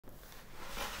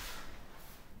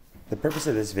The purpose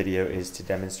of this video is to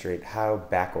demonstrate how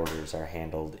backorders are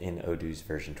handled in Odoo's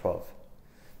version 12.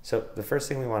 So the first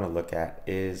thing we want to look at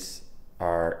is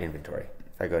our inventory.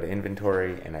 If I go to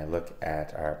inventory and I look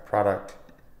at our product,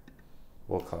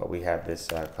 we have this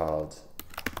called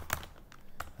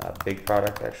big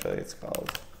product, actually it's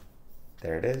called,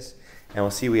 there it is. And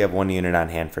we'll see we have 1 unit on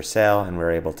hand for sale and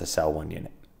we're able to sell 1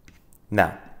 unit.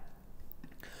 Now,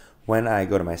 when I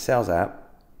go to my sales app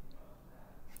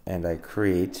and I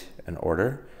create an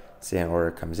order, say an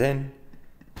order comes in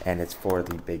and it's for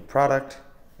the big product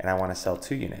and I want to sell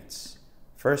 2 units.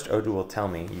 First, Odoo will tell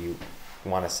me you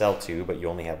want to sell 2, but you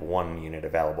only have 1 unit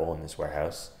available in this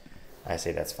warehouse. I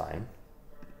say that's fine.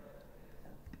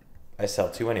 I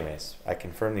sell 2 anyways. I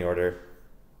confirm the order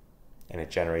and it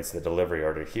generates the delivery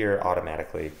order here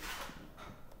automatically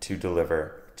to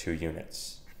deliver 2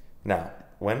 units. Now,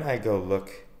 when I go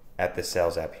look at the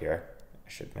sales app here, I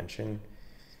should mention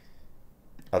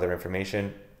other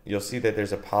information, you'll see that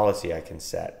there's a policy I can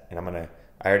set, and I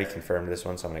already confirmed this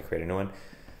one, so I'm gonna create a new one.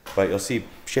 But you'll see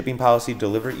shipping policy,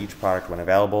 deliver each product when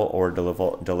available, or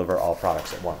deliver all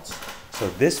products at once. So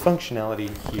this functionality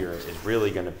here is really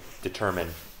gonna determine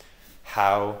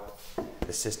how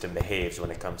the system behaves when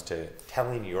it comes to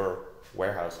telling your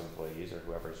warehouse employees or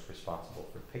whoever's responsible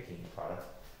for picking the product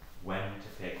when to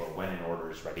pick or when an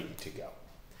order is ready to go.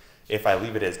 If I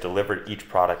leave it as deliver each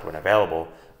product when available,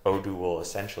 Odoo will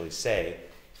essentially say,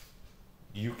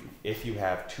 if you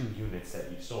have 2 units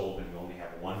that you've sold and you only have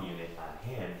 1 unit on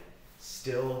hand,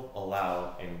 still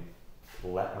allow and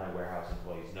let my warehouse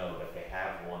employees know that they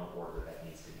have 1 order that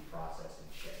needs to be processed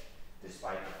and shipped,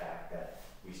 despite the fact that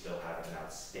we still have an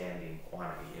outstanding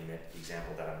quantity in the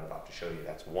example that I'm about to show you.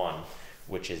 That's 1,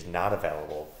 which is not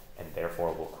available, and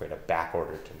therefore we'll create a back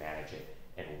order to manage it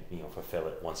and fulfill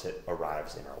it once it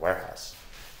arrives in our warehouse.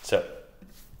 So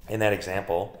in that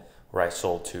example where I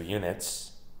sold 2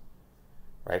 units,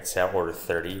 right, sale order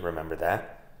 30, remember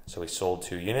that. So we sold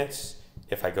 2 units.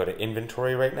 If I go to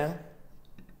inventory right now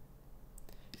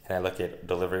and I look at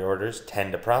delivery orders,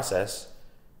 10 to process,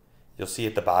 you'll see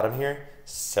at the bottom here,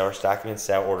 source document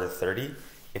sale order 30,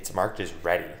 it's marked as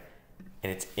ready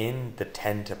and it's in the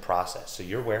 10 to process. So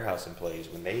your warehouse employees,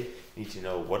 when they need to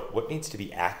know what needs to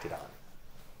be acted on,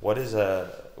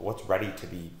 what's ready to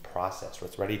be processed,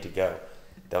 what's ready to go,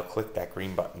 they'll click that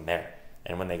green button there.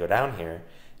 And when they go down here,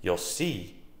 you'll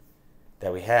see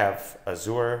that we have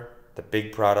Azure, the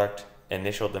big product,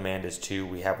 initial demand is 2.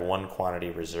 We have 1 quantity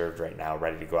reserved right now,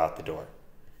 ready to go out the door.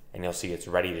 And you'll see it's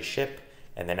ready to ship,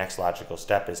 and the next logical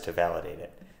step is to validate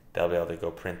it. They'll be able to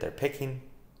go print their picking,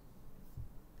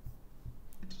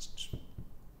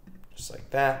 just like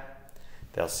that.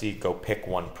 They'll see go pick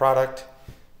 1 product.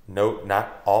 Note,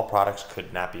 not all products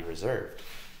could not be reserved.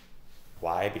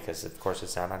 Why? Because of course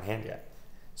it's not on hand yet.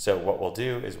 So what we'll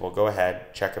do is we'll go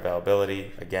ahead, check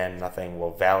availability, again, nothing, we'll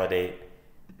validate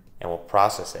and we'll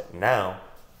process it. Now,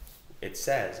 it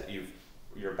says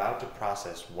you're about to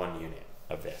process 1 unit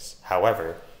of this.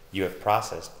 However, you have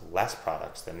processed less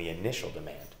products than the initial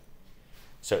demand.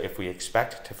 So if we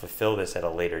expect to fulfill this at a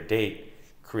later date,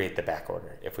 create the back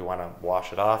order. If we want to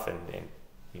wash it off and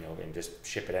just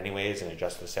ship it anyways and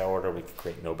adjust the sale order, we could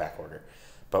create no back order.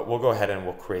 But we'll go ahead and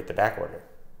we'll create the back order.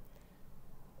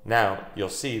 Now you'll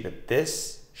see that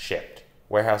this shipped.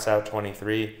 Warehouse out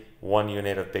 23, 1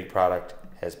 unit of big product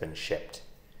has been shipped.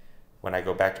 When I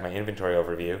go back to my inventory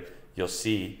overview, you'll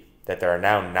see that there are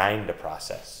now 9 to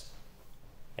process.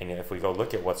 And if we go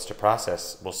look at what's to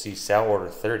process, we'll see sale order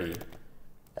 30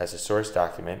 as a source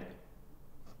document,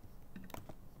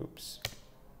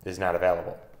 is not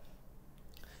available.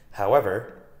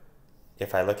 However,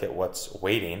 if I look at what's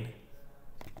waiting,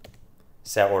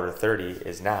 sale order 30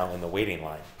 is now in the waiting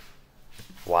line.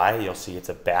 Why? You'll see it's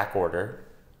a back order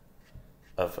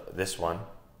of this one,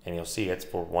 and you'll see it's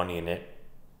for 1 unit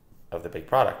of the big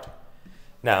product.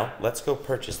 Now, let's go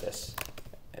purchase this,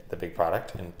 the big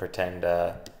product, and pretend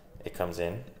it comes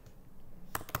in.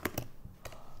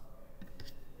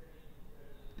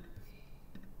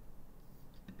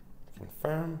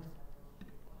 Confirm,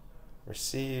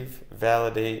 receive,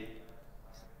 validate,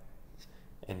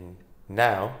 and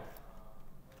now,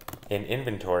 in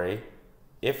inventory,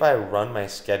 if I run my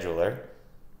scheduler,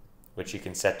 which you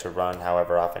can set to run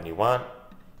however often you want,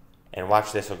 and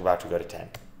watch this, we're about to go to 10.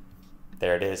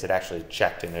 There it is, it actually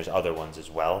checked, and there's other ones as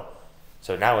well.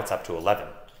 So now it's up to 11.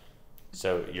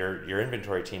 So your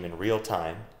inventory team in real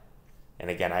time, and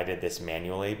again, I did this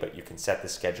manually, but you can set the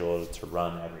schedule to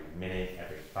run every minute,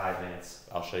 every 5 minutes.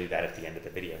 I'll show you that at the end of the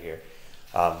video here.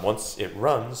 Once it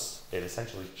runs, it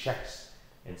essentially checks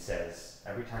and says,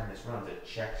 every time this runs, it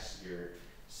checks your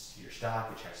your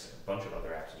stock, it checks a bunch of other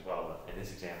apps as well, but in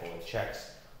this example, it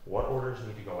checks what orders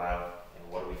need to go out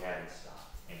and what do we have in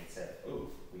stock. And it said, oh,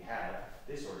 we have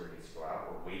this order needs to go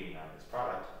out, we're waiting on this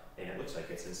product, and it looks like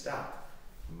it's in stock.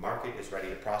 Market is ready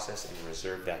to process and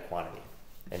reserve that quantity.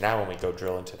 And now when we go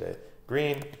drill into the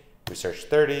green, we search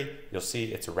 30, you'll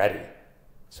see it's ready.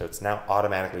 So it's now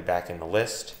automatically back in the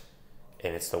list,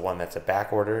 and it's the one that's a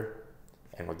back order.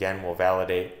 And again, we'll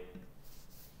validate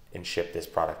and ship this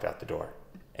product out the door.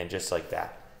 And just like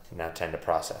that, now tend to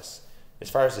process. As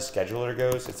far as the scheduler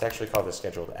goes, it's actually called the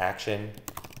scheduled action.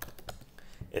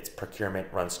 It's procurement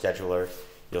run scheduler.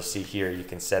 You'll see here, you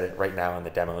can set it right now in the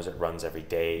demos, it runs every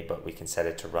day, but we can set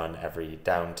it to run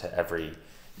down to every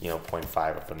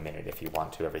 0.5 of a minute if you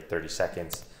want to, every 30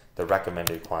 seconds. The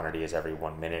recommended quantity is every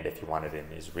 1 minute if you want it in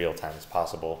as real time as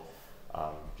possible,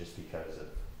 just because of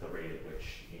the rate at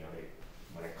which,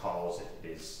 when it calls,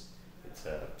 it's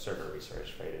a server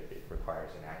resource, right? It requires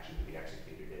an action to be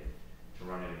executed. To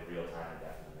run it in real time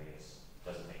definitely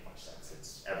doesn't make much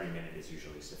sense. Every minute is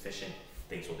usually sufficient.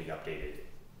 Things will be updated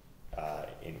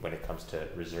when it comes to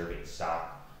reserving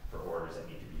stock for orders that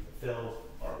need to be fulfilled,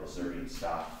 or reserving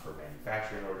stock for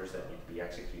manufacturing orders that need to be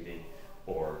executing,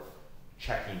 or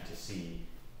checking to see,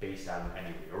 based on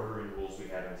any reordering rules we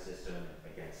have in the system,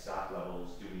 against stock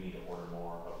levels, do we need to order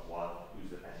more of what, who's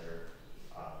the vendor?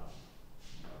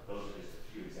 Those are just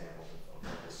a few examples of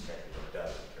what this scheduler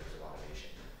does in terms of automation.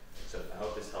 So I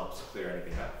hope this helps clear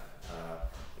anything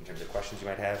up. In terms of questions you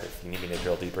might have, if you need me to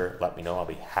drill deeper, let me know. I'll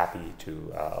be happy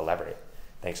to elaborate.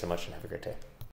 Thanks so much and have a great day.